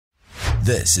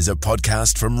This is a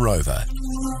podcast from Rover.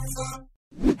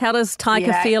 How does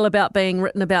Taika feel about being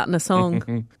written about in a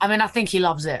song? I mean, I think he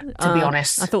loves it, to be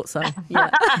honest. I thought so,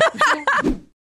 yeah.